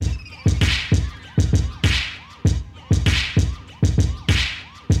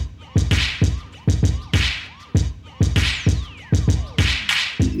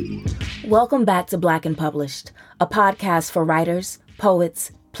Welcome back to Black and Published, a podcast for writers,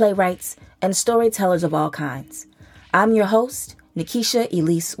 poets, playwrights, and storytellers of all kinds. I'm your host, Nikisha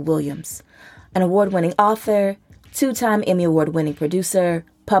Elise Williams, an award-winning author, two-time Emmy Award-winning producer,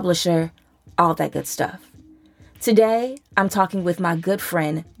 publisher, all that good stuff. Today, I'm talking with my good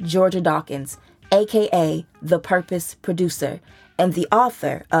friend, Georgia Dawkins, aka The Purpose Producer, and the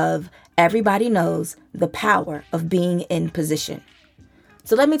author of Everybody Knows the Power of Being in Position.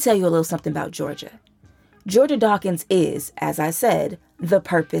 So let me tell you a little something about Georgia. Georgia Dawkins is, as I said, the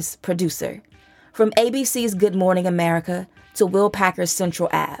Purpose Producer. From ABC's Good Morning America to Will Packer's Central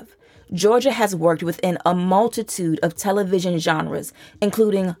Ave, Georgia has worked within a multitude of television genres,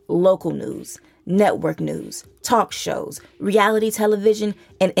 including local news, network news, talk shows, reality television,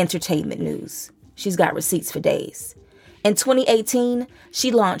 and entertainment news. She's got receipts for days. In 2018,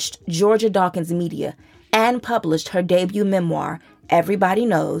 she launched Georgia Dawkins Media and published her debut memoir, Everybody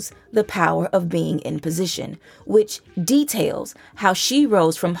Knows the Power of Being in Position, which details how she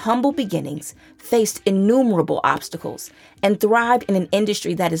rose from humble beginnings, faced innumerable obstacles, and thrived in an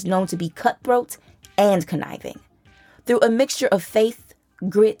industry that is known to be cutthroat and conniving. Through a mixture of faith,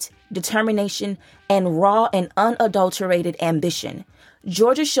 grit, determination, and raw and unadulterated ambition,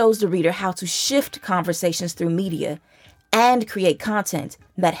 Georgia shows the reader how to shift conversations through media and create content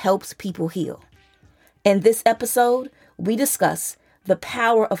that helps people heal. In this episode, we discuss the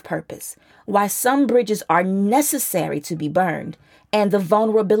power of purpose, why some bridges are necessary to be burned, and the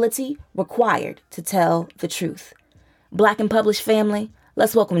vulnerability required to tell the truth. Black and Published family,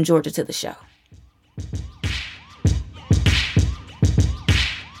 let's welcome Georgia to the show.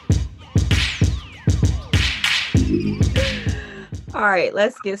 All right,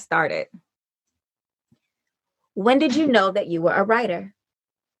 let's get started. When did you know that you were a writer?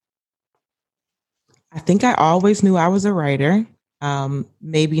 I think I always knew I was a writer.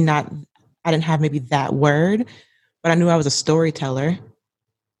 Maybe not, I didn't have maybe that word, but I knew I was a storyteller.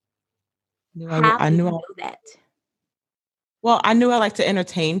 I knew that. Well, I knew I like to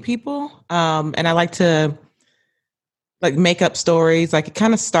entertain people. And I like to make up stories. Like it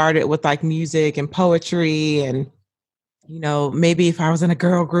kind of started with like music and poetry and, maybe if I was in a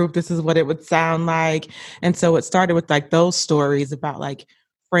girl group, this is what it would sound like. And so it started with like those stories about like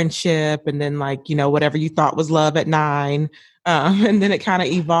friendship and then whatever you thought was love at 9. And then it kind of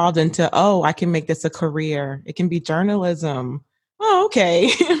evolved into, I can make this a career. It can be journalism. Oh, okay.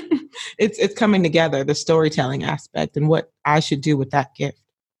 It's coming together, the storytelling aspect and what I should do with that gift.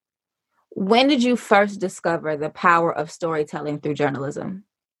 When did you first discover the power of storytelling through journalism?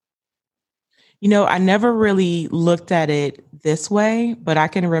 I never really looked at it this way, but I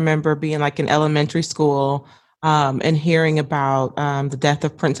can remember being like in elementary school and hearing about the death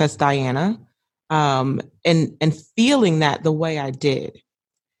of Princess Diana and feeling that the way I did.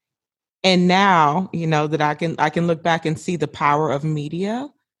 And now, that I can look back and see the power of media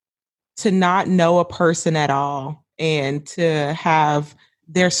to not know a person at all and to have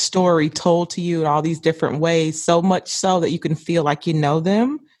their story told to you in all these different ways, so much so that you can feel like you know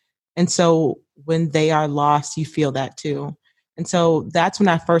them. And so when they are lost, you feel that too. And so that's when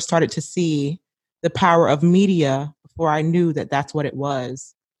I first started to see the power of media before I knew that that's what it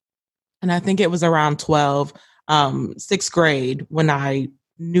was. And I think it was around 12, sixth grade, when I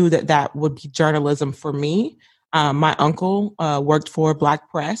knew that that would be journalism for me. My uncle worked for Black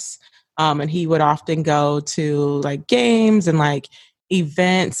Press, and he would often go to like games and like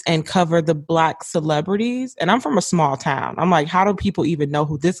events and cover the Black celebrities. And I'm from a small town. I'm like, how do people even know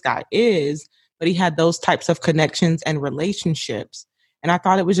who this guy is? But he had those types of connections and relationships. And I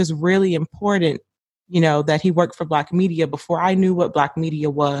thought it was just really important, that he worked for Black media before I knew what Black media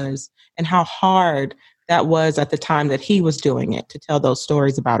was and how hard that was at the time that he was doing it to tell those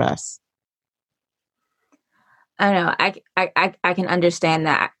stories about us. I know. I can understand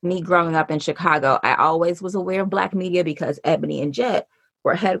that. Me growing up in Chicago, I always was aware of Black media because Ebony and Jet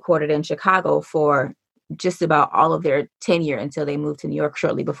were headquartered in Chicago for just about all of their tenure until they moved to New York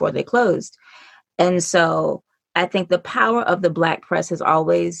shortly before they closed. And so I think the power of the Black press has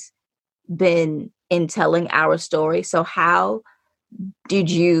always been in telling our story. So how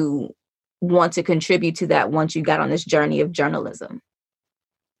did you want to contribute to that once you got on this journey of journalism?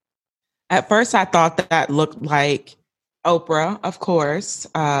 At first, I thought that looked like Oprah, of course,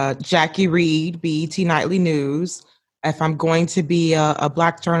 Jackie Reed, BET Nightly News. If I'm going to be a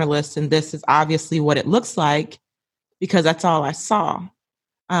Black journalist, and this is obviously what it looks like, because that's all I saw.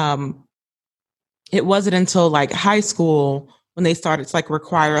 It wasn't until like high school when they started to like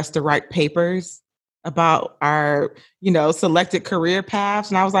require us to write papers about our, selected career paths.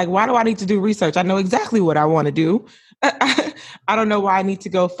 And I was like, why do I need to do research? I know exactly what I want to do. I don't know why I need to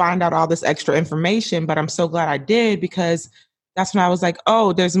go find out all this extra information, but I'm so glad I did, because that's when I was like,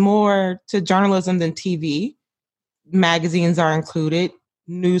 oh, there's more to journalism than TV. Magazines are included,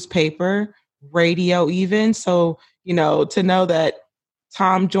 newspaper, radio, even. So, to know that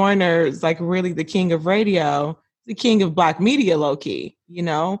Tom Joyner is like really the king of radio, the king of Black media, low key,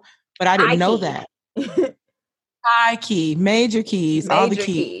 but I didn't know that. High key, major keys, all the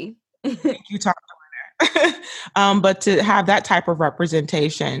keys. Thank you, Tom Joyner. But to have that type of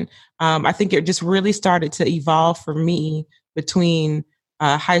representation, I think it just really started to evolve for me between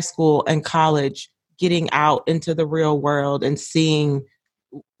high school and college, getting out into the real world and seeing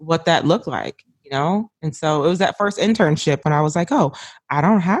what that looked like, And so it was that first internship when I was like, oh, I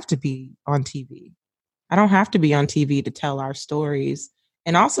don't have to be on TV. I don't have to be on TV to tell our stories.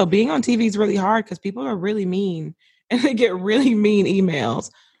 And also being on TV is really hard because people are really mean and they get really mean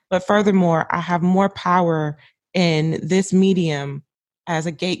emails. But furthermore, I have more power in this medium as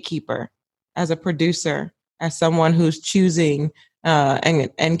a gatekeeper, as a producer, as someone who's choosing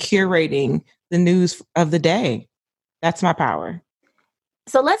and curating the news of the day. That's my power.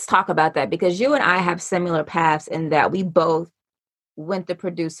 So let's talk about that, because you and I have similar paths in that we both went the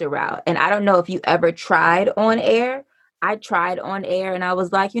producer route. And I don't know if you ever tried on air. I tried on air and I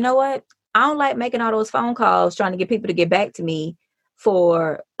was like, you know what? I don't like making all those phone calls trying to get people to get back to me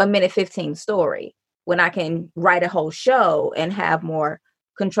for a minute 15 story when I can write a whole show and have more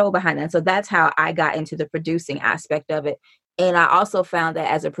control behind it. And so that's how I got into the producing aspect of it. And I also found that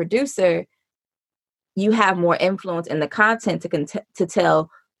as a producer, you have more influence in the content to tell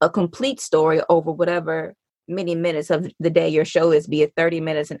a complete story over whatever many minutes of the day your show is, be it 30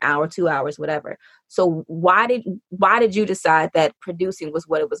 minutes, an hour, 2 hours, whatever. So why did you decide that producing was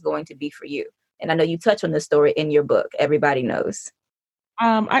what it was going to be for you? And I know you touch on this story in your book, Everybody Knows.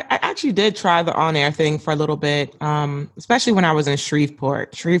 I actually did try the on-air thing for a little bit, especially when I was in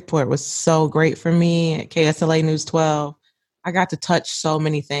Shreveport. Shreveport was so great for me at KSLA News 12. I got to touch so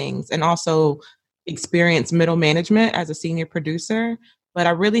many things and also experience middle management as a senior producer. But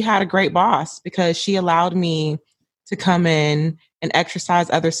I really had a great boss because she allowed me to come in and exercise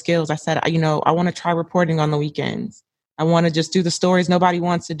other skills. I said, I want to try reporting on the weekends. I want to just do the stories nobody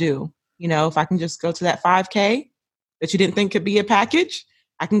wants to do. If I can just go to that 5K that you didn't think could be a package,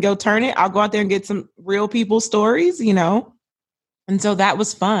 I can go turn it. I'll go out there and get some real people stories, And so that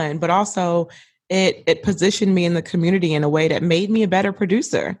was fun. But also it positioned me in the community in a way that made me a better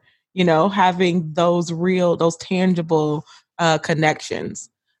producer, having those tangible connections.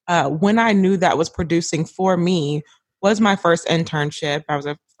 When I knew that was producing for me was my first internship. I was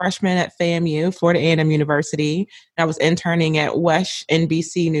a freshman at FAMU, Florida A&M University. And I was interning at WESH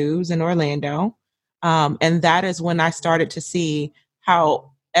NBC News in Orlando. And that is when I started to see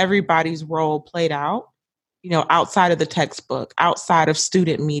how everybody's role played out, outside of the textbook, outside of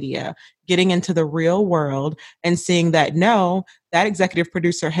student media, getting into the real world and seeing that, no, that executive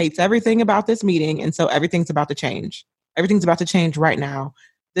producer hates everything about this meeting. And so everything's about to change. Everything's about to change right now.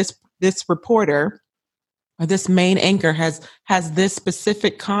 This reporter or this main anchor has this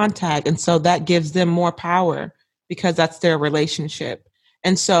specific contact. And so that gives them more power because that's their relationship.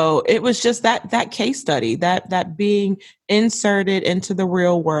 And so it was just that case study, that being inserted into the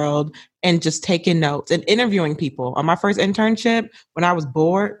real world and just taking notes and interviewing people. On my first internship, when I was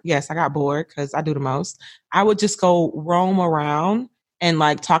bored, yes, I got bored because I do the most. I would just go roam around and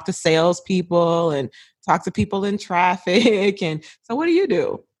like talk to salespeople and talk to people in traffic. And so what do you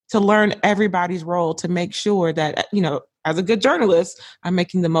do to learn everybody's role to make sure that, as a good journalist, I'm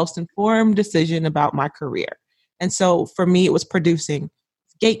making the most informed decision about my career. And so for me, it was producing,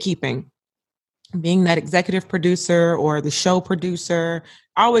 gatekeeping, being that executive producer or the show producer,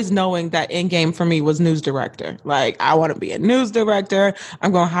 always knowing that end game for me was news director. Like, I want to be a news director.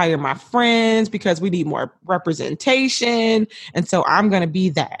 I'm going to hire my friends because we need more representation. And so I'm going to be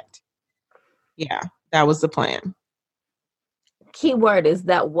that. Yeah, that was the plan. Key word is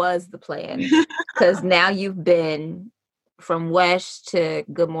that was the plan, because now you've been from WESH to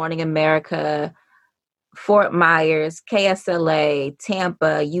Good Morning America, Fort Myers, KSLA,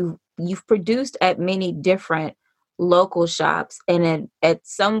 Tampa. You've produced at many different local shops, and at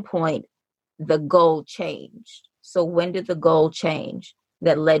some point the goal changed. So when did the goal change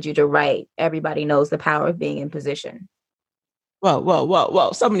that led you to write Everybody Knows the Power of Being in Position?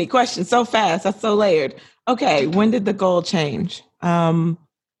 Whoa. So many questions so fast. That's so layered. Okay. When did the goal change?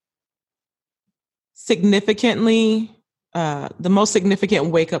 Significantly, the most significant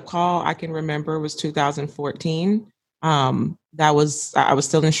wake-up call I can remember was 2014. I was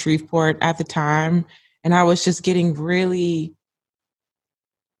still in Shreveport at the time, and I was just getting really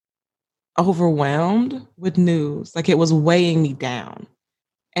overwhelmed with news. Like it was weighing me down.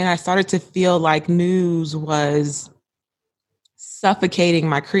 And I started to feel like news was suffocating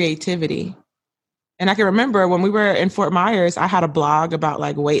my creativity. And I can remember when we were in Fort Myers, I had a blog about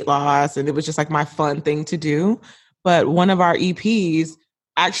like weight loss and it was just like my fun thing to do. But one of our EPs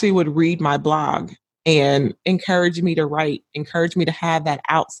actually would read my blog and encourage me to write, encourage me to have that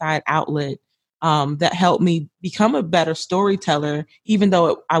outside outlet that helped me become a better storyteller, even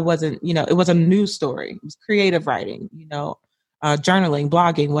though I wasn't, it was a news story. It was creative writing, journaling,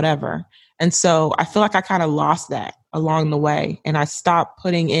 blogging, whatever. And so I feel like I kind of lost that along the way. And I stopped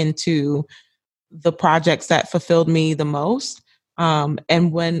putting into the projects that fulfilled me the most.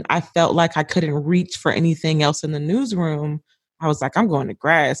 And when I felt like I couldn't reach for anything else in the newsroom, I was like, I'm going to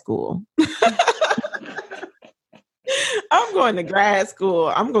grad school. I'm going to grad school.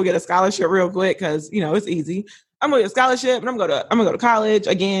 I'm going to get a scholarship real quick because, it's easy. I'm going to get a scholarship and I'm going to go to college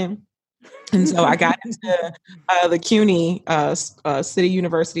again. And so I got into the CUNY City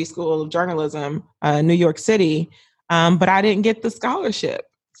University School of Journalism, New York City, but I didn't get the scholarship.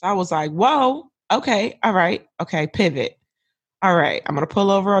 So I was like, whoa, okay, all right, okay, pivot. All right, I'm going to pull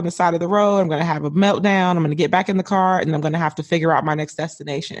over on the side of the road. I'm going to have a meltdown. I'm going to get back in the car and I'm going to have to figure out my next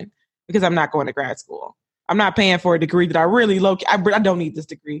destination because I'm not going to grad school. I'm not paying for a degree that I really I don't need this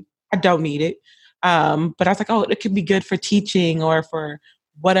degree. I don't need it. But I was like, oh, it could be good for teaching or for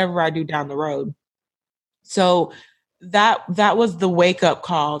whatever I do down the road. So that was the wake up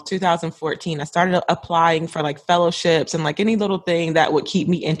call, 2014. I started applying for like fellowships and like any little thing that would keep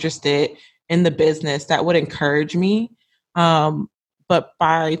me interested in the business that would encourage me. But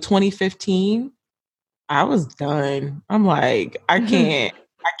by 2015, I was done. I'm like, I can't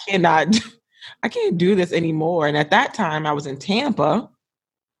do this anymore. And at that time I was in Tampa,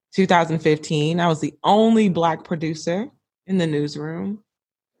 2015. I was the only Black producer in the newsroom.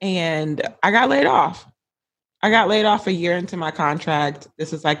 And I got laid off. I got laid off a year into my contract.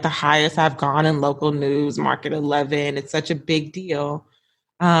 This is like the highest I've gone in local news, Market 11. It's such a big deal.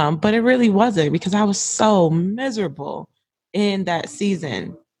 But it really wasn't because I was so miserable in that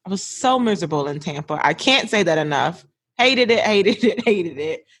season. I was so miserable in Tampa. I can't say that enough. Hated it, hated it, hated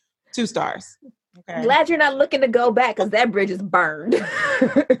it. 2 stars. Okay. Glad you're not looking to go back because that bridge is burned.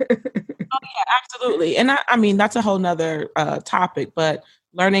 Oh, yeah, absolutely. And I mean, that's a whole nother topic, but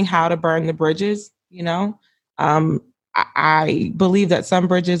learning how to burn the bridges, I believe that some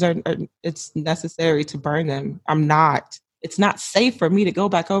bridges it's necessary to burn them. It's not safe for me to go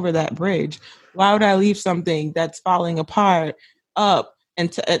back over that bridge. Why would I leave something that's falling apart up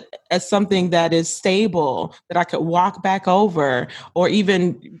and as something that is stable that I could walk back over, or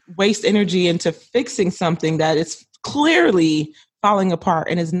even waste energy into fixing something that is clearly falling apart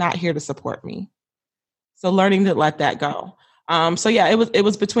and is not here to support me? So learning to let that go. So yeah, it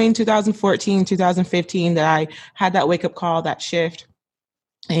was between 2014, 2015 that I had that wake up call, that shift.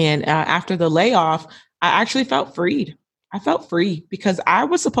 And after the layoff, I actually felt freed. I felt free because I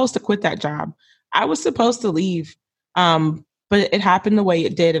was supposed to quit that job. I was supposed to leave. But it happened the way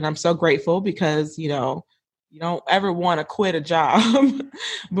it did. And I'm so grateful because, you don't ever want to quit a job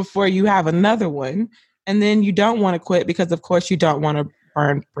before you have another one. And then you don't want to quit because, of course, you don't want to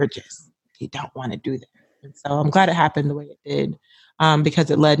burn bridges. You don't want to do that. And so I'm glad it happened the way it did,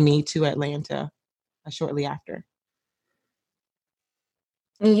 because it led me to Atlanta shortly after.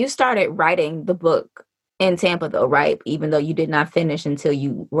 And you started writing the book in Tampa, though, right? Even though you did not finish until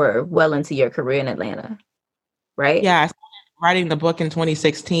you were well into your career in Atlanta, right? Yeah, I started writing the book in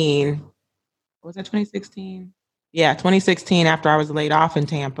 2016. Was it 2016? Yeah, 2016 after I was laid off in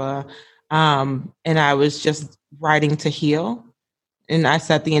Tampa. And I was just writing to heal. And I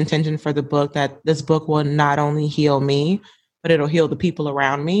set the intention for the book that this book will not only heal me, but it'll heal the people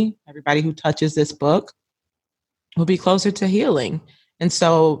around me. Everybody who touches this book will be closer to healing. And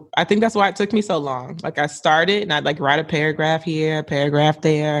so I think that's why it took me so long. Like I started and I'd like write a paragraph here, a paragraph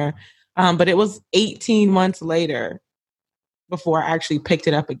there. But it was 18 months later before I actually picked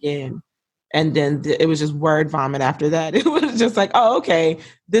it up again. And then it was just word vomit after that. It was just like, oh, okay,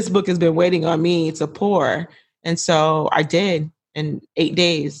 this book has been waiting on me to pour. And so I did in 8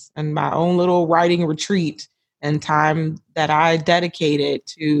 days, and my own little writing retreat and time that I dedicated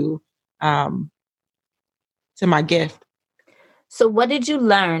to my gift. So what did you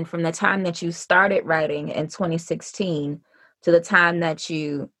learn from the time that you started writing in 2016 to the time that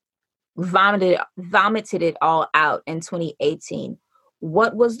you vomited it all out in 2018?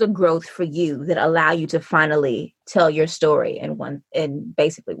 What was the growth for you that allowed you to finally tell your story in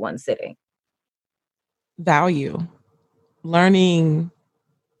basically one sitting? Value. Learning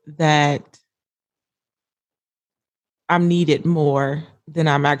that I'm needed more than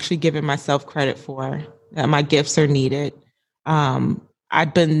I'm actually giving myself credit for, that my gifts are needed.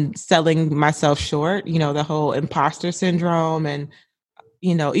 I've been selling myself short, the whole imposter syndrome and,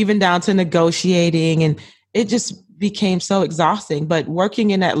 even down to negotiating. And it just became so exhausting. But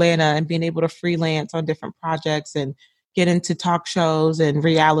working in Atlanta and being able to freelance on different projects and get into talk shows and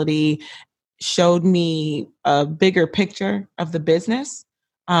reality showed me a bigger picture of the business.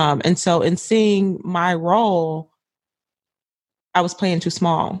 And so in seeing my role, I was playing too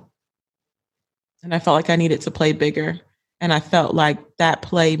small. And I felt like I needed to play bigger. And I felt like that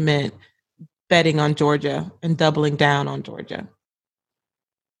play meant betting on Georgia and doubling down on Georgia.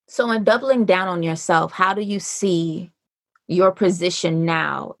 So in doubling down on yourself, how do you see your position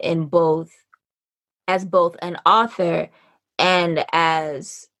now in both an author and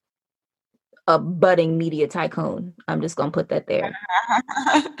as a budding media tycoon? I'm just going to put that there.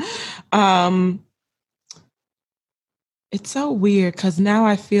 It's so weird because now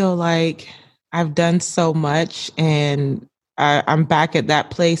I feel like I've done so much and I'm back at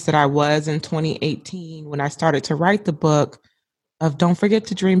that place that I was in 2018 when I started to write the book of don't forget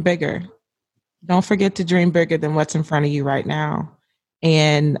to dream bigger. Don't forget to dream bigger than what's in front of you right now.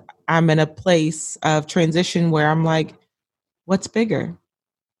 And I'm in a place of transition where I'm like, what's bigger?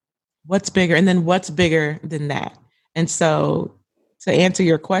 What's bigger? And then what's bigger than that? And so to answer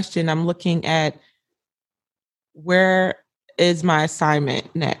your question, I'm looking at where is my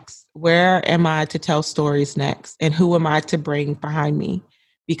assignment next? Where am I to tell stories next? And who am I to bring behind me?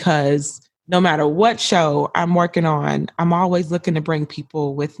 Because no matter what show I'm working on, I'm always looking to bring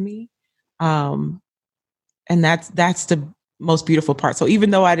people with me. And that's the most beautiful part. So even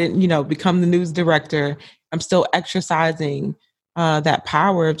though I didn't, become the news director, I'm still exercising that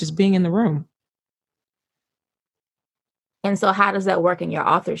power of just being in the room. And so how does that work in your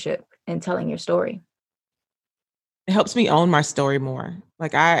authorship and telling your story? It helps me own my story more.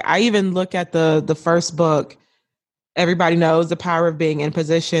 Like I even look at the first book, Everybody Knows the Power of Being in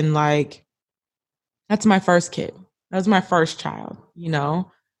Position. Like that's my first kid. That was my first child.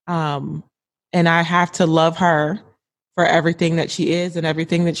 And I have to love her for everything that she is and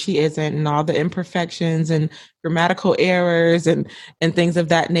everything that she isn't and all the imperfections and grammatical errors and things of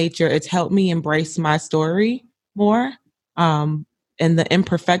that nature. It's helped me embrace my story more, and the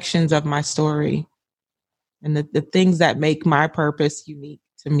imperfections of my story and the things that make my purpose unique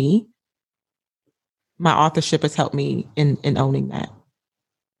to me. My authorship has helped me in owning that.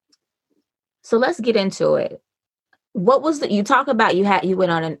 So let's get into it. What was you talk about you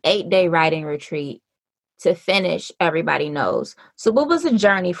went on an 8-day writing retreat to finish Everybody Knows. So what was the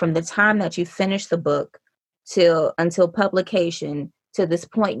journey from the time that you finished the book until publication to this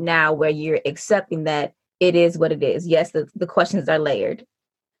point now where you're accepting that it is what it is? Yes, the questions are layered.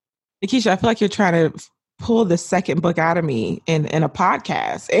 Nikisha, I feel like you're trying to pull the second book out of me in a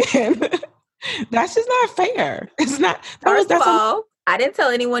podcast. And that's just not fair. It's not. First of all, I didn't tell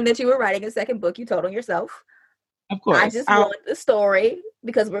anyone that you were writing a second book. You told on yourself. Of course. I just want the story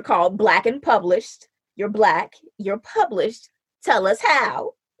because we're called Black and Published. You're Black, you're published. Tell us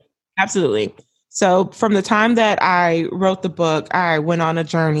how. Absolutely. So from the time that I wrote the book, I went on a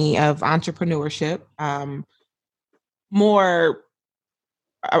journey of entrepreneurship. I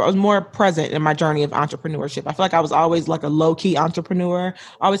was more present in my journey of entrepreneurship. I feel like I was always like a low-key entrepreneur.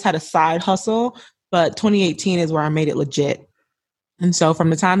 I always had a side hustle, but 2018 is where I made it legit. And so from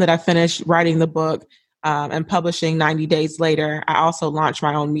the time that I finished writing the book and publishing 90 days later, I also launched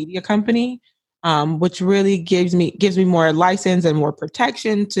my own media company, which really gives me more license and more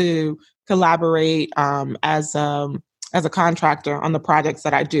protection to collaborate as a contractor on the projects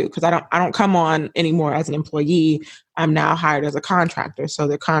that I do, because I don't come on anymore as an employee. I'm now hired as a contractor, so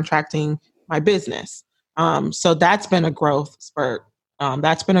they're contracting my business. So that's been a growth spurt.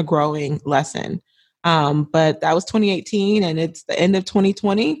 That's been a growing lesson. But that was 2018, and it's the end of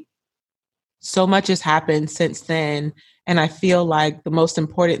 2020. So much has happened since then, and I feel like the most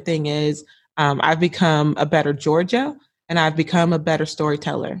important thing is I've become a better Georgia, and I've become a better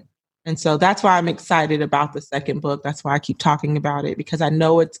storyteller. And so that's why I'm excited about the second book. That's why I keep talking about it, because I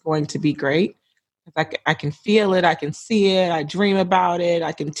know it's going to be great. I can feel it. I can see it. I dream about it.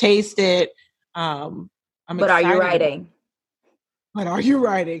 I can taste it. But are you writing? But are you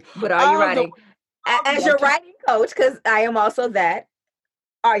writing? But are you writing? As your writing coach, because I am also that,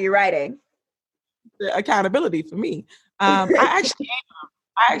 are you writing? The accountability for me. I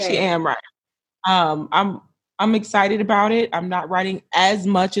actually am writing. I'm excited about it. I'm not writing as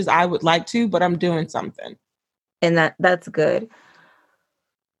much as I would like to, but I'm doing something. And that's good.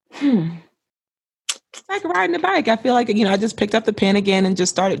 It's like riding a bike. I feel like, I just picked up the pen again and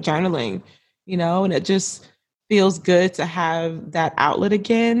just started journaling, and it just feels good to have that outlet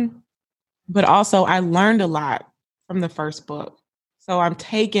again. But also, I learned a lot from the first book. So I'm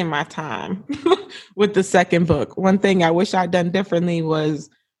taking my time with the second book. One thing I wish I'd done differently was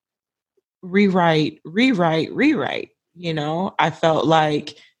rewrite. You know, I felt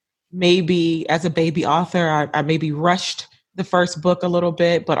like maybe as a baby author, I maybe rushed the first book a little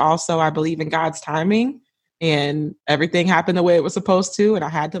bit, but also I believe in God's timing and everything happened the way it was supposed to. And I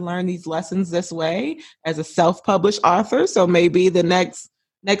had to learn these lessons this way as a self-published author. So maybe the next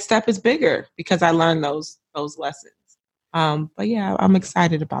step is bigger because I learned those lessons. But yeah, I'm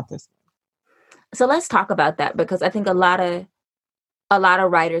excited about this. So let's talk about that, because I think a lot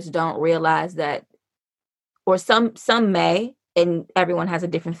of writers don't realize that, or some may, and everyone has a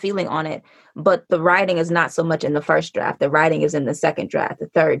different feeling on it, but the writing is not so much in the first draft. The writing is in the second draft, the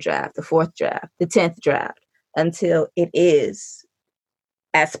third draft, the fourth draft, the 10th draft, until it is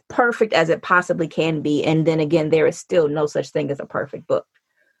as perfect as it possibly can be. And then again, there is still no such thing as a perfect book.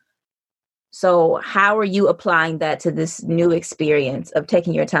 So how are you applying that to this new experience of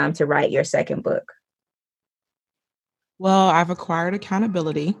taking your time to write your second book? Well, I've acquired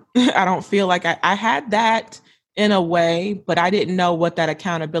accountability. I don't feel like I had that in a way, but I didn't know what that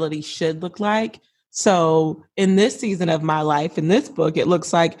accountability should look like. So in this season of my life, in this book, it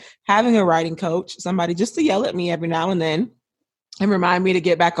looks like having a writing coach, somebody just to yell at me every now and then and remind me to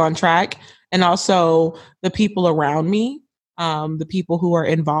get back on track. And also the people around me, the people who are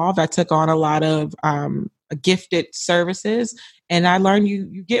involved. I took on a lot of gifted services, and I learned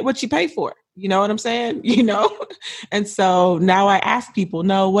you get what you pay for. You know what I'm saying? You know? And so now I ask people,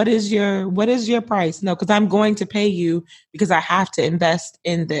 no, what is your price? No, because I'm going to pay you because I have to invest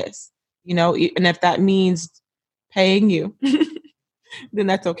in this, you know, and if that means paying you, then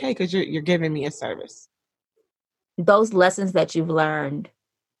that's okay because you're giving me a service. Those lessons that you've learned,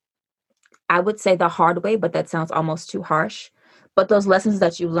 I would say the hard way, but that sounds almost too harsh. But those lessons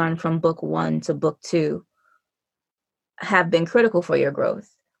that you learned from book 1 to book 2 have been critical for your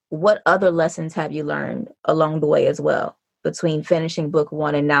growth. What other lessons have you learned along the way as well, between finishing book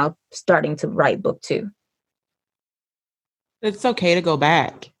 1 and now starting to write book 2? It's okay to go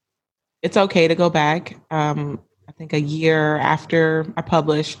back. It's okay to go back. I think a year after I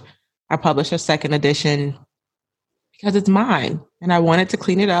published a second edition because it's mine and I wanted to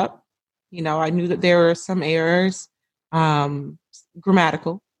clean it up. You know, I knew that there were some errors,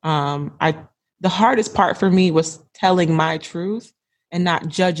 grammatical. The hardest part for me was telling my truth and not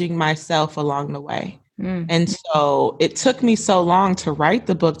judging myself along the way. And so it took me so long to write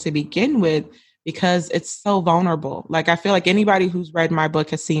the book to begin with because it's so vulnerable. Like I feel like anybody who's read my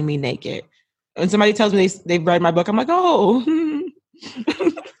book has seen me naked. When somebody tells me they've read my book, I'm like, oh,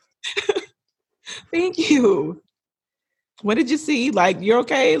 thank you. What did you see? Like, you're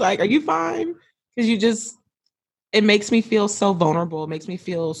okay? Like, are you fine? Because it makes me feel so vulnerable. It makes me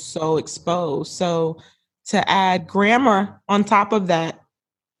feel so exposed. So to add grammar on top of that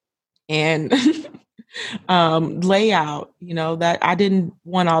and layout, you know, that I didn't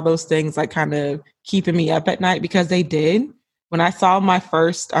want all those things like kind of keeping me up at night because they did. When I saw my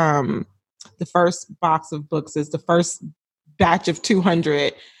first, the first box of books is the first batch of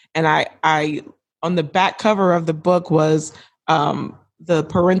 200. And I on the back cover of the book was the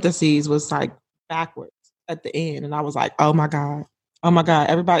parentheses was like backwards at the end. And I was like, oh my God,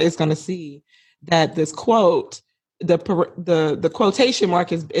 everybody is going to see that this quote, the quotation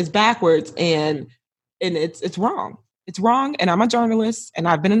mark is backwards and it's wrong. It's wrong. And I'm a journalist and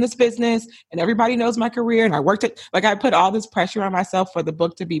I've been in this business and everybody knows my career. And I worked it, like I put all this pressure on myself for the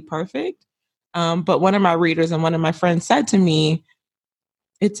book to be perfect. But one of my readers and one of my friends said to me,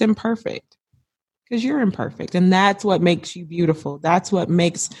 it's imperfect because you're imperfect. And that's what makes you beautiful. That's what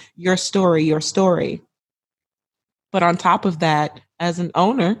makes your story your story. But on top of that, as an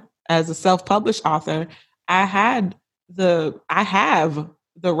owner, as a self-published author, I have the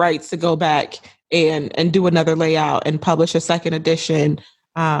rights to go back and do another layout and publish a second edition,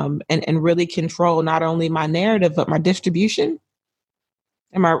 and really control not only my narrative, but my distribution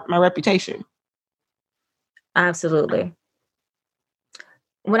and my reputation. Absolutely.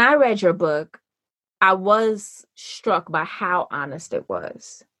 When I read your book, I was struck by how honest it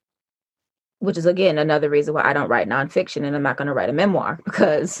was, which is, again, another reason why I don't write nonfiction and I'm not going to write a memoir,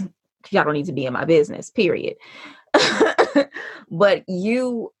 because y'all don't need to be in my business, period. But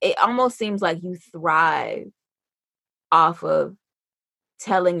it almost seems like you thrive off of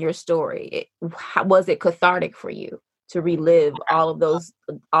telling your story. Was it cathartic for you to relive all of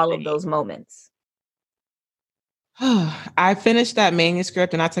those moments? I finished that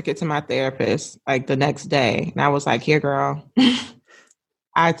manuscript and I took it to my therapist like the next day. And I was like, here, girl,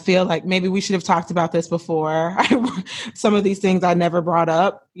 I feel like maybe we should have talked about this before. Some of these things I never brought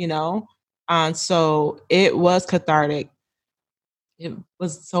up, you know? So it was cathartic. It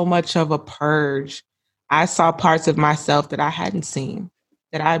was so much of a purge. I saw parts of myself that I hadn't seen,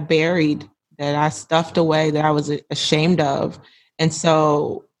 that I buried, that I stuffed away, that I was ashamed of. And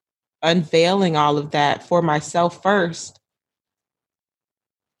so unveiling all of that for myself first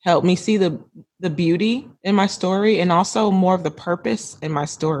helped me see the beauty in my story and also more of the purpose in my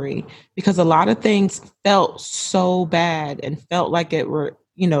story, because a lot of things felt so bad and felt like it were,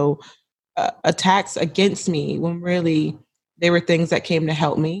 attacks against me, when really they were things that came to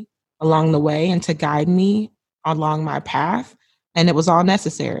help me along the way and to guide me along my path, and it was all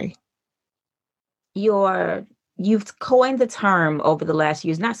necessary. You've coined the term over the last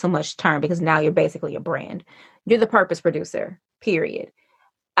years, not so much term because now you're basically a brand. You're the purpose producer, period.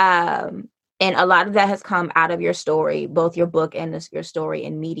 And a lot of that has come out of your story, both your book and your story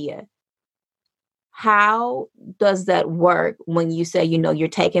in media. How does that work when you say, you're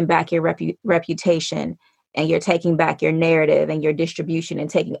taking back your reputation and you're taking back your narrative and your distribution and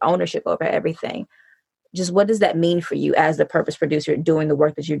taking ownership over everything? Just what does that mean for you as the purpose producer doing the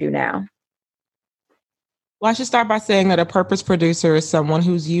work that you do now? Well, I should start by saying that a purpose producer is someone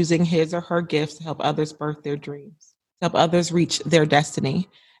who's using his or her gifts to help others birth their dreams, to help others reach their destiny.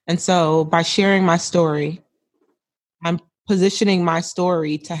 And so by sharing my story, I'm positioning my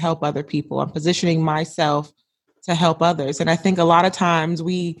story to help other people. I'm positioning myself to help others. And I think a lot of times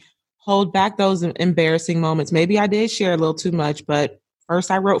we hold back those embarrassing moments. Maybe I did share a little too much, but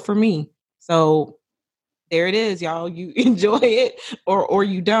first I wrote for me. So there it is, y'all. You enjoy it or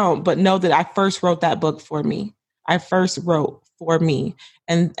you don't, but know that I first wrote that book for me. I first wrote for me.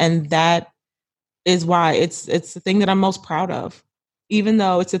 And that is why it's the thing that I'm most proud of. Even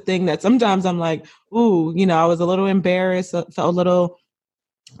though it's a thing that sometimes I'm like, ooh, I was a little embarrassed, felt a little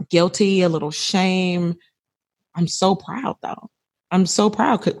guilty, a little shame. I'm so proud though. I'm so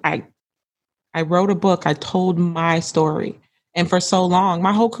proud because I wrote a book. I told my story. And for so long,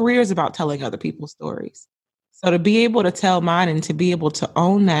 my whole career is about telling other people's stories. So to be able to tell mine and to be able to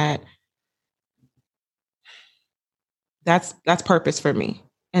own that's purpose for me.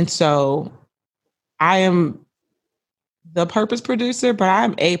 And so I am the purpose producer, but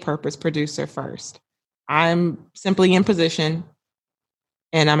I'm a purpose producer first. I'm simply in position,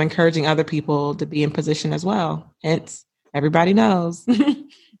 and I'm encouraging other people to be in position as well. Hence, everybody knows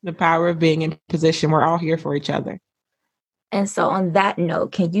the power of being in position. We're all here for each other. And so on that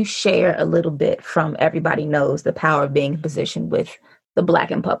note, can you share a little bit from Everybody Knows the Power of Being in Position with the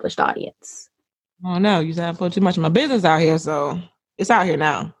Black and published audience? Oh no, you said I put too much of my business out here, so it's out here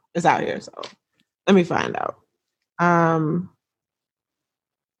now. It's out here, so let me find out.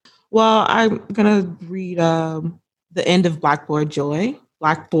 Well, I'm gonna read the end of Black Boy Joy.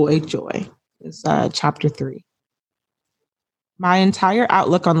 Black Boy Joy is chapter 3. My entire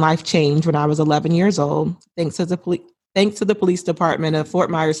outlook on life changed when I was 11 years old, thanks to the police department of Fort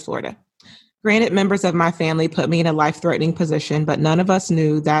Myers, Florida. Granted, members of my family put me in a life-threatening position, but none of us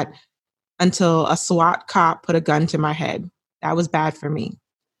knew that until a SWAT cop put a gun to my head. That was bad for me.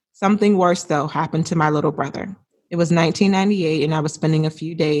 Something worse, though, happened to my little brother. It was 1998, and I was spending a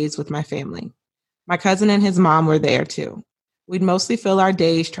few days with my family. My cousin and his mom were there, too. We'd mostly fill our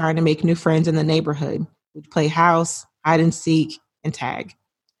days trying to make new friends in the neighborhood. We'd play house, hide and seek, and tag.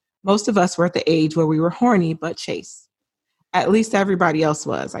 Most of us were at the age where we were horny but chase. At least everybody else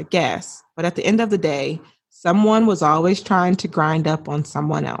was, I guess. But at the end of the day, someone was always trying to grind up on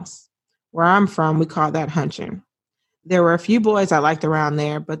someone else. Where I'm from, we call that hunching. There were a few boys I liked around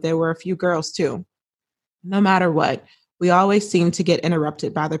there, but there were a few girls too. No matter what, we always seemed to get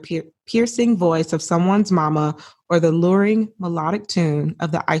interrupted by the piercing voice of someone's mama or the luring melodic tune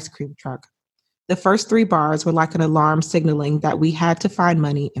of the ice cream truck. The first 3 bars were like an alarm signaling that we had to find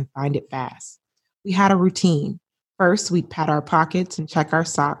money and find it fast. We had a routine. First, we'd pat our pockets and check our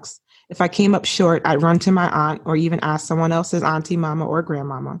socks. If I came up short, I'd run to my aunt or even ask someone else's auntie, mama, or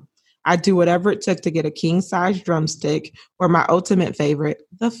grandmama. I'd do whatever it took to get a king-size drumstick or my ultimate favorite,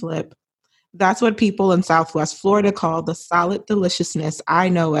 the flip. That's what people in Southwest Florida call the solid deliciousness I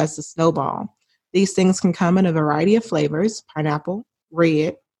know as the snowball. These things can come in a variety of flavors: pineapple,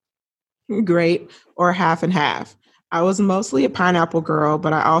 red, grape, or half and half. I was mostly a pineapple girl,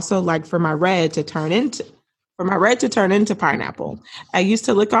 but I also liked for my red to turn into pineapple. I used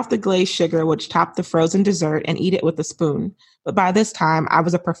to lick off the glazed sugar, which topped the frozen dessert, and eat it with a spoon. But by this time, I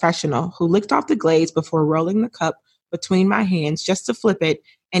was a professional who licked off the glaze before rolling the cup between my hands just to flip it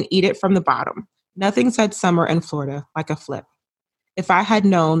and eat it from the bottom. Nothing said summer in Florida like a flip. If I had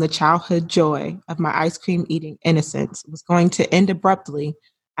known the childhood joy of my ice cream eating innocence was going to end abruptly,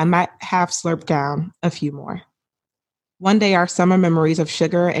 I might have slurped down a few more. One day, our summer memories of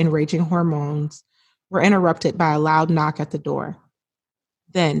sugar and raging hormones were interrupted by a loud knock at the door.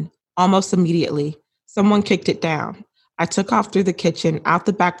 Then, almost immediately, someone kicked it down. I took off through the kitchen, out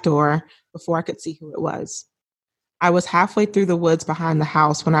the back door, before I could see who it was. I was halfway through the woods behind the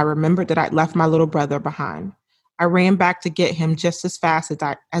house when I remembered that I'd left my little brother behind. I ran back to get him just as fast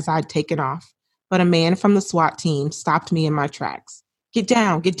as I'd taken off, but a man from the SWAT team stopped me in my tracks. Get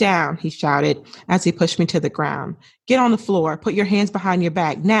down, he shouted as he pushed me to the ground. Get on the floor, put your hands behind your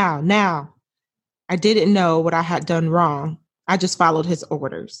back, now, now. I didn't know what I had done wrong. I just followed his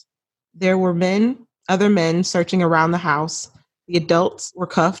orders. There were other men searching around the house. The adults were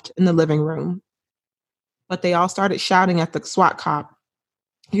cuffed in the living room, but they all started shouting at the SWAT cop,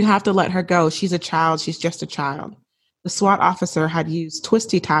 "You have to let her go. She's a child. She's just a child." The SWAT officer had used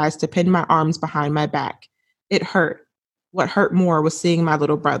twisty ties to pin my arms behind my back. It hurt. What hurt more was seeing my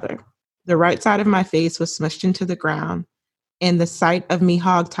little brother. The right side of my face was smushed into the ground, and the sight of me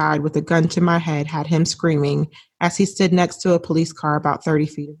hogtied with a gun to my head had him screaming as he stood next to a police car about 30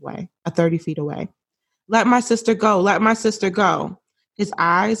 feet away. Let my sister go. Let my sister go. His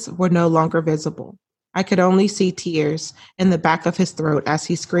eyes were no longer visible. I could only see tears in the back of his throat as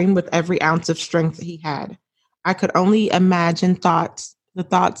he screamed with every ounce of strength he had. I could only imagine the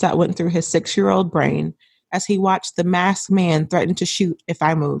thoughts that went through his 6-year-old brain as he watched the masked man threaten to shoot if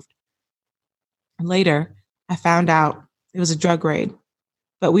I moved. Later, I found out it was a drug raid,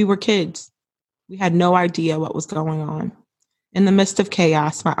 but we were kids. We had no idea what was going on. In the midst of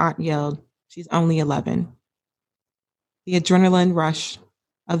chaos, my aunt yelled, "She's only 11." The adrenaline rush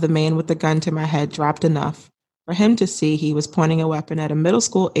of the man with the gun to my head dropped enough for him to see he was pointing a weapon at a middle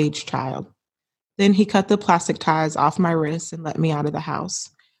school age child. Then he cut the plastic ties off my wrists and let me out of the house.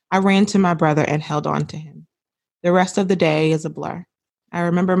 I ran to my brother and held on to him. The rest of the day is a blur. I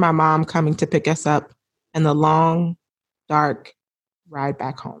remember my mom coming to pick us up and the long, dark ride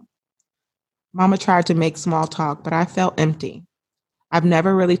back home. Mama tried to make small talk, but I felt empty. I've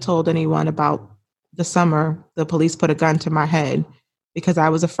never really told anyone about the summer the police put a gun to my head because I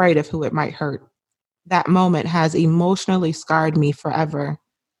was afraid of who it might hurt. That moment has emotionally scarred me forever,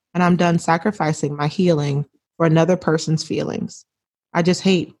 and I'm done sacrificing my healing for another person's feelings. I just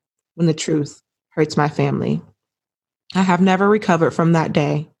hate when the truth hurts my family. I have never recovered from that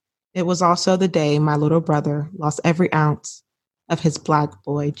day. It was also the day my little brother lost every ounce of his Black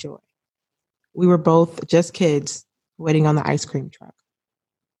boy joy. We were both just kids waiting on the ice cream truck.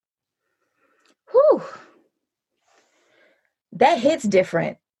 Whew. That hits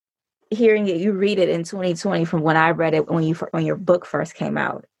different. Hearing it, you read it in 2020 from when I read it when your book first came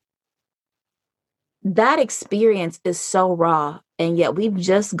out. That experience is so raw, and yet we've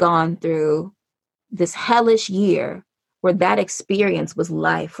just gone through this hellish year where that experience was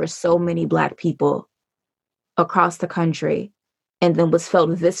life for so many Black people across the country, and then was felt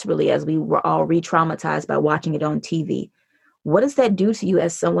viscerally as we were all re-traumatized by watching it on TV. What does that do to you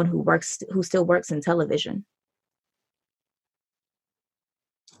as someone who still works in television?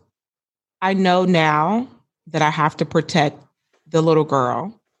 I know now that I have to protect the little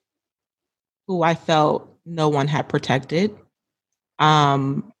girl who I felt no one had protected.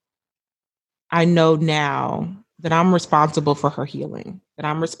 I know now that I'm responsible for her healing, that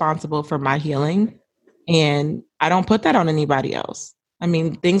I'm responsible for my healing, and I don't put that on anybody else. I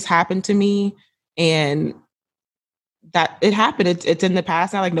mean, things happen to me, and that it happened. It's in the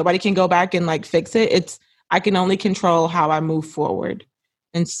past now. Like, nobody can go back and like fix it. I can only control how I move forward.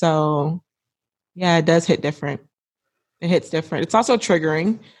 And so, yeah, it does hit different. It hits different. It's also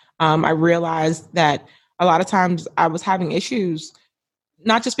triggering. I realized that a lot of times I was having issues,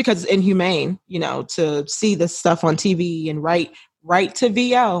 not just because it's inhumane, to see this stuff on TV and write to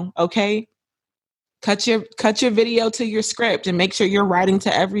VO. Okay. Cut your video to your script and make sure you're writing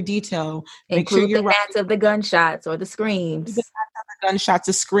to every detail. Make Include sure you're the gnats of the gunshots or the screams. The gunshots,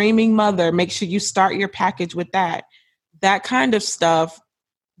 a screaming mother. Make sure you start your package with that. That kind of stuff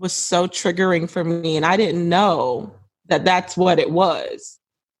was so triggering for me. And I didn't know that that's what it was.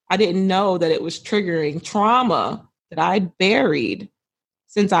 I didn't know that it was triggering trauma that I'd buried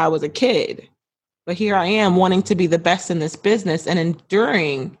since I was a kid. But here I am wanting to be the best in this business and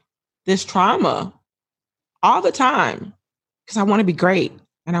enduring this trauma all the time because I want to be great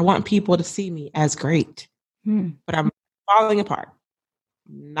and I want people to see me as great. But I'm falling apart.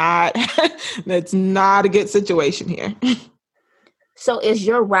 That's not a good situation here. So is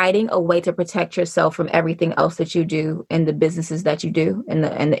your writing a way to protect yourself from everything else that you do in the businesses that you do and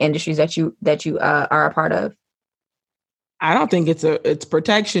the industries that you are a part of? I don't think it's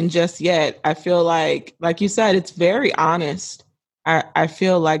protection just yet. I feel like you said, it's very honest. I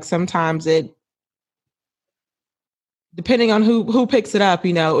feel like sometimes it, depending on who picks it up,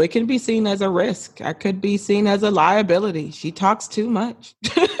 it can be seen as a risk. I could be seen as a liability. She talks too much.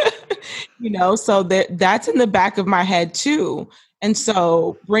 So that's in the back of my head too. And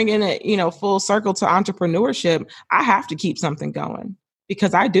so bringing it, full circle to entrepreneurship, I have to keep something going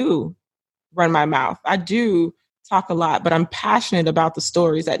because I do run my mouth. I do talk a lot, but I'm passionate about the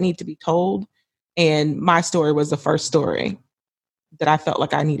stories that need to be told. And my story was the first story that I felt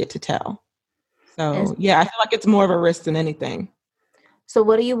like I needed to tell. So yeah, I feel like it's more of a risk than anything. So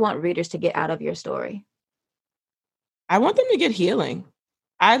what do you want readers to get out of your story? I want them to get healing.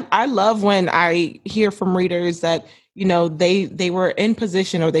 I love when I hear from readers that, they were in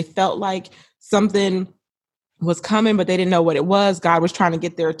position or they felt like something was coming, but they didn't know what it was. God was trying to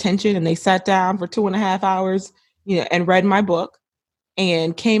get their attention and they sat down for 2.5 hours, and read my book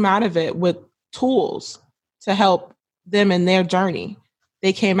and came out of it with tools to help them in their journey.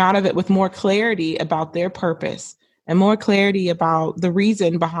 They came out of it with more clarity about their purpose and more clarity about the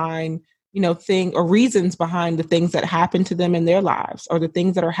reason behind, reasons behind the things that happen to them in their lives or the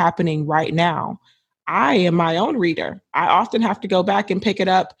things that are happening right now. I am my own reader. I often have to go back and pick it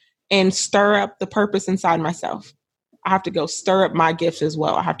up and stir up the purpose inside myself. I have to go stir up my gifts as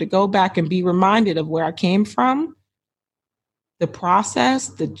well. I have to go back and be reminded of where I came from, the process,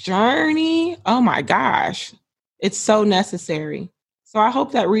 the journey. Oh my gosh, it's so necessary. So I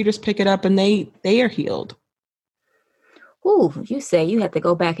hope that readers pick it up and they are healed. Ooh, you say you have to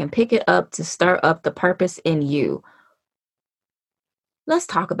go back and pick it up to stir up the purpose in you. Let's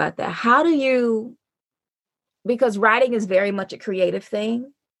talk about that. How do you, because writing is very much a creative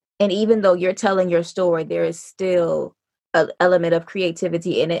thing. And even though you're telling your story, there is still an element of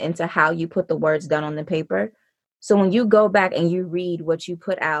creativity in it into how you put the words down on the paper. So when you go back and you read what you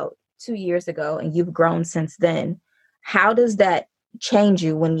put out 2 years ago and you've grown since then, how does that change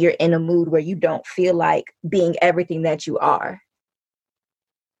you when you're in a mood where you don't feel like being everything that you are?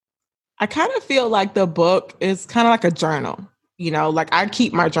 I kind of feel like the book is kind of like a journal. Like I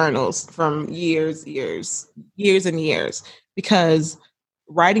keep my journals from years and years, because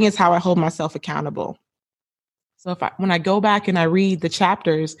writing is how I hold myself accountable. So when I go back and I read the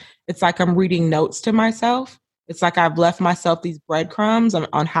chapters, it's like I'm reading notes to myself. It's like I've left myself these breadcrumbs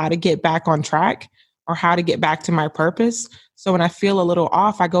on how to get back on track or how to get back to my purpose. So when I feel a little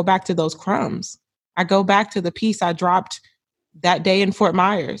off, I go back to those crumbs. I go back to the piece I dropped that day in Fort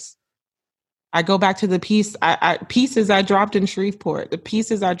Myers. I go back to the pieces I dropped in Shreveport, the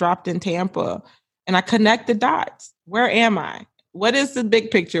pieces I dropped in Tampa, and I connect the dots. Where am I? What is the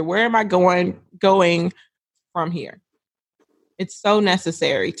big picture? Where am I going from here? It's so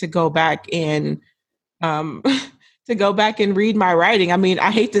necessary to go back and read my writing. I mean,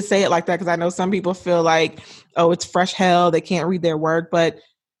 I hate to say it like that because I know some people feel like, oh, it's fresh hell. They can't read their work, but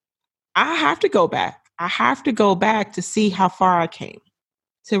I have to go back. I have to go back to see how far I came,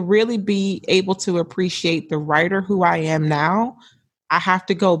 to really be able to appreciate the writer who I am now. I have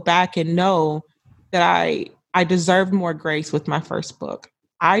to go back and know that I deserved more grace with my first book.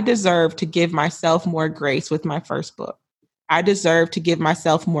 I deserve to give myself more grace with my first book. I deserve to give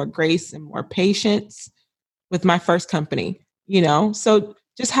myself more grace and more patience with my first company, So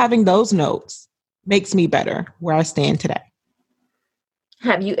just having those notes makes me better where I stand today.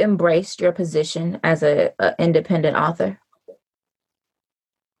 Have you embraced your position as an independent author?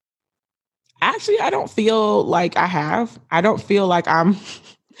 Actually, I don't feel like I have. I don't feel like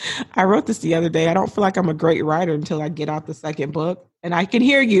I wrote this the other day. I don't feel like I'm a great writer until I get out the second book. And I can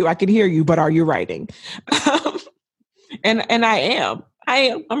hear you, but are you writing? And I am.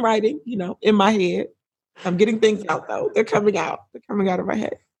 I'm writing, in my head. I'm getting things out though. They're coming out of my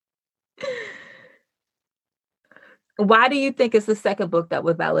head. Why do you think it's the second book that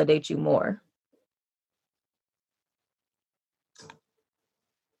would validate you more?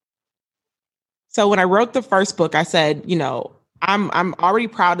 So when I wrote the first book, I said, I'm already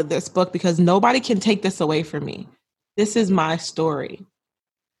proud of this book because nobody can take this away from me. This is my story.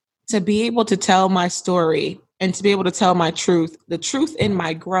 To be able to tell my story and to be able to tell my truth, the truth in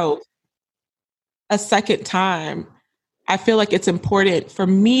my growth a second time, I feel like it's important for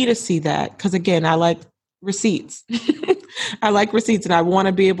me to see that because, again, I like receipts. I like receipts and I want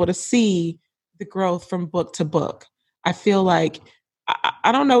to be able to see the growth from book to book. I feel like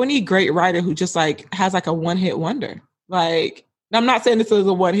I don't know any great writer who just has a one-hit wonder. I'm not saying this is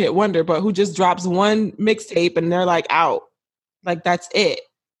a one-hit wonder, but who just drops one mixtape and they're out. That's it.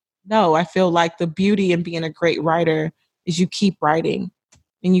 No, I feel like the beauty in being a great writer is you keep writing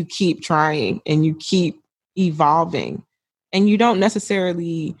and you keep trying and you keep evolving. And you don't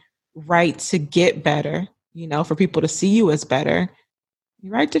necessarily write to get better, for people to see you as better.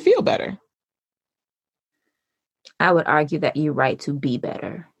 You write to feel better. I would argue that you write to be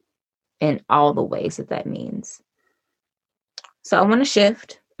better in all the ways that means. So I want to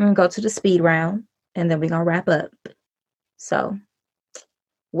shift and go to the speed round, and then we're going to wrap up. So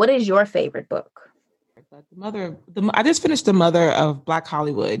what is your favorite book? I just finished The Mother of Black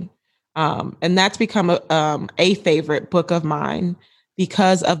Hollywood. And that's become a favorite book of mine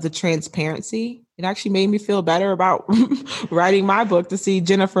because of the transparency. It actually made me feel better about writing my book to see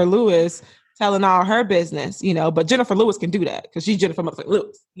Jennifer Lewis telling all her business, but Jennifer Lewis can do that because she's Jennifer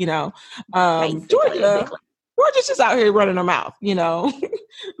Lewis, Georgia's just out here running her mouth,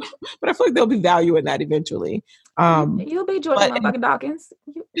 but I feel like there'll be value in that eventually. You'll be Georgia motherfucking Dawkins.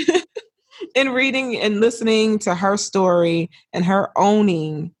 In reading and listening to her story and her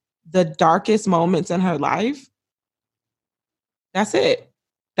owning the darkest moments in her life, that's it.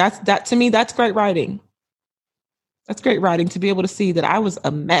 That to me, that's great writing. That's great writing, to be able to see that I was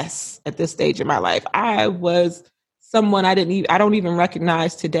a mess at this stage in my life. I was someone I don't even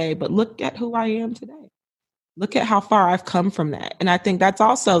recognize today, but look at who I am today. Look at how far I've come from that. And I think that's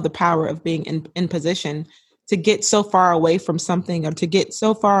also the power of being in position to get so far away from something, or to get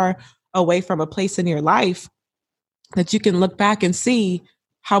so far away from a place in your life that you can look back and see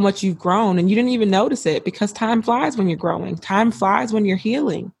how much you've grown, and you didn't even notice it, because time flies when you're growing. Time flies when you're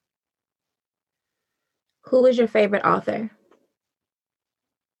healing. Who is your favorite author?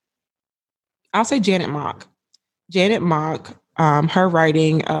 I'll say Janet Mock. Janet Mock, her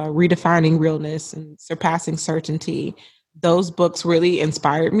writing, Redefining Realness and Surpassing Certainty, those books really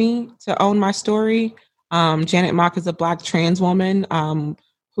inspired me to own my story. Janet Mock is a Black trans woman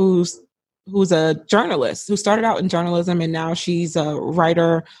who's a journalist, who started out in journalism, and now she's a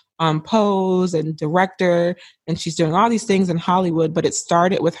writer on Pose and director, and she's doing all these things in Hollywood. But it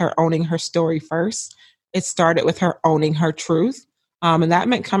started with her owning her story first. It started with her owning her truth. And that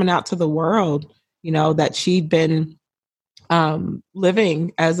meant coming out to the world, that she'd been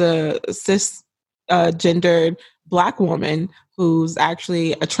living as a cisgendered Black woman who's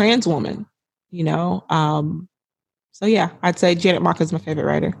actually a trans woman, So yeah, I'd say Janet Mock is my favorite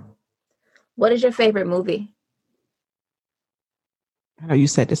writer. What is your favorite movie? I know you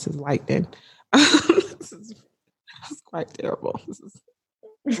said this is light then. This is quite terrible. This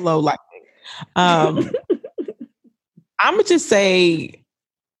is low lightning. I'm going to just say,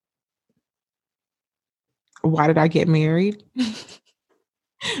 Why Did I Get Married?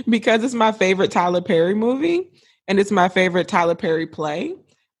 Because it's my favorite Tyler Perry movie, and it's my favorite Tyler Perry play.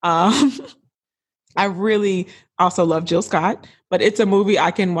 I really also love Jill Scott, but it's a movie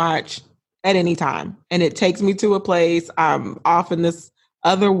I can watch at any time, and it takes me to a place. I'm off in this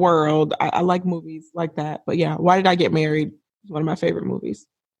other world. I like movies like that. But yeah, Why Did I Get Married? One of my favorite movies.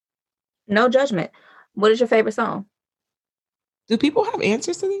 No judgment. What is your favorite song? Do people have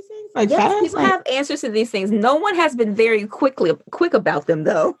answers to these things? Yes, people have answers to these things. No one has been very quick about them,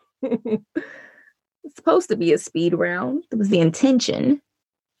 though. It's supposed to be a speed round. That was the intention.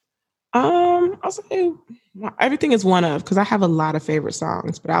 I'll say everything is one of, because I have a lot of favorite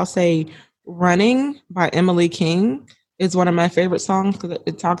songs, but I'll say Running by Emily King is one of my favorite songs, because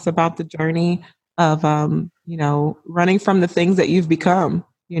it talks about the journey of, running from the things that you've become,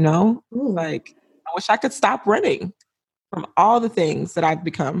 Ooh. Like, I wish I could stop running from all the things that I've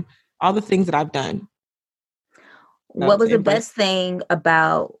become, all the things that I've done. What was the best thing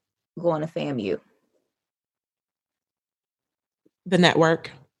about going to FAMU? The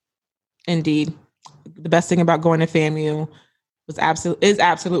network. Indeed. The best thing about going to FAMU is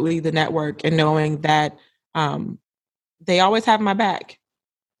absolutely the network, and knowing that they always have my back.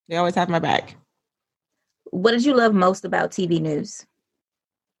 They always have my back. What did you love most about TV news?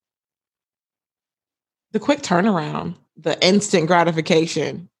 The quick turnaround, the instant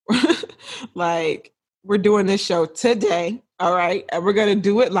gratification. Like, we're doing this show today, all right? And we're going to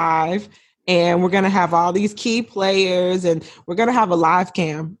do it live. And we're going to have all these key players, and we're going to have a live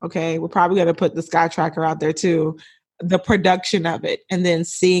cam, okay? We're probably going to put the Sky Tracker out there too. The production of it, and then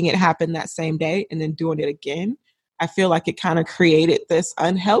seeing it happen that same day, and then doing it again. I feel like it kind of created this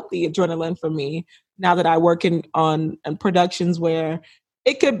unhealthy adrenaline for me now that I work on productions where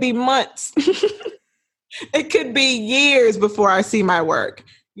it could be months. It could be years before I see my work,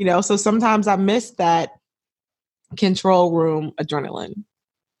 so sometimes I miss that control room adrenaline.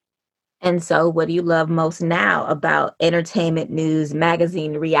 And so what do you love most now about entertainment news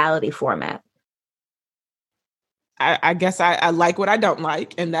magazine reality format? I guess I like what I don't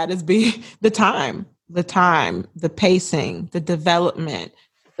like, and that is the time, the pacing, the development,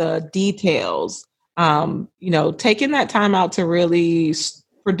 the details. Taking that time out to really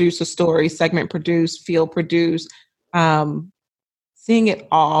produce a story, segment produce, field produce, seeing it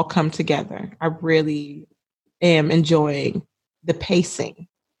all come together. I really am enjoying the pacing.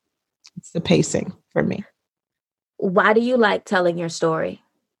 It's the pacing for me. Why do you like telling your story?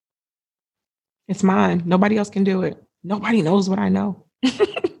 It's mine. Nobody else can do it. Nobody knows what I know.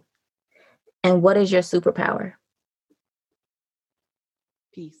 And what is your superpower?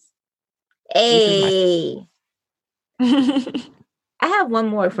 Peace. Hey. I have one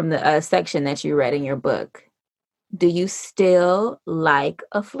more from the section that you read in your book. Do you still like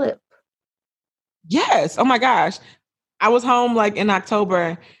a flip? Yes. Oh my gosh. I was home like in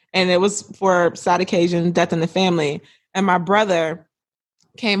October and it was for sad occasion, death in the family. And my brother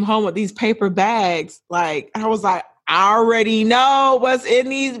came home with these paper bags. Like, I was like, I already know what's in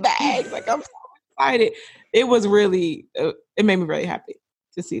these bags. Like, I'm so excited. It was really, it made me really happy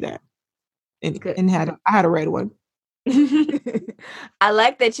to see that. And I had a red one. I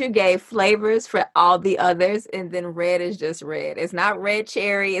like that you gave flavors for all the others, and then red is just red. It's not red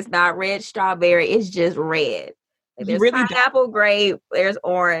cherry. It's not red strawberry. It's just red. Like there's really pineapple, grape, there's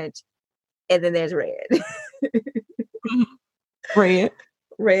orange, and then there's red. Red.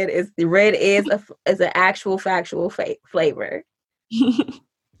 Red is an actual factual flavor.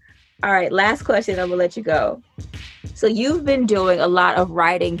 All right, last question. I'm gonna let you go. So you've been doing a lot of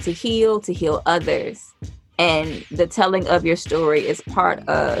writing to heal others, and the telling of your story is part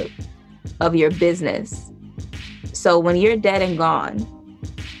of your business. So when you're dead and gone,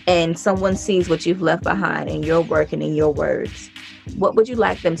 and someone sees what you've left behind in your work and in your words, what would you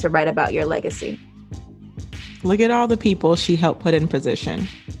like them to write about your legacy? Look at all the people she helped put in position.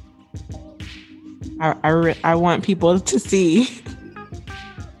 I want people to see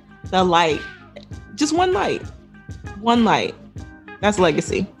the light. Just one light. One light. That's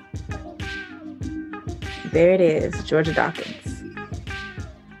legacy. There it is, Georgia Dawkins.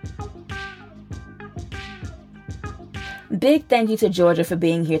 Big thank you to Georgia for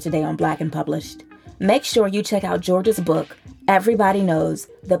being here today on Black and Published. Make sure you check out Georgia's book, Everybody Knows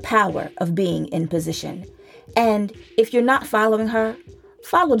the Power of Being in Position. And if you're not following her,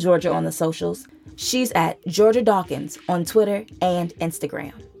 follow Georgia on the socials. She's at Georgia Dawkins on Twitter and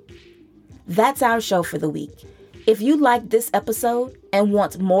Instagram. That's our show for the week. If you liked this episode and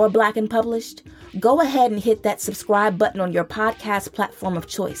want more Black and Published, go ahead and hit that subscribe button on your podcast platform of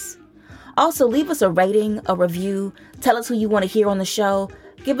choice. Also, leave us a rating, a review, tell us who you want to hear on the show,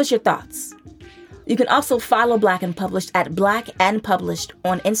 give us your thoughts. You can also follow Black and Published at Black and Published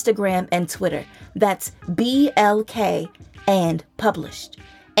on Instagram and Twitter. That's BLK and Published.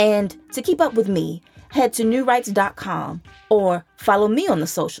 And to keep up with me, head to newrights.com or follow me on the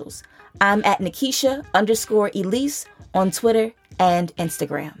socials. I'm at Nikisha_Elise on Twitter and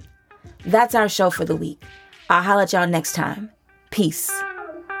Instagram. That's our show for the week. I'll holler at y'all next time. Peace.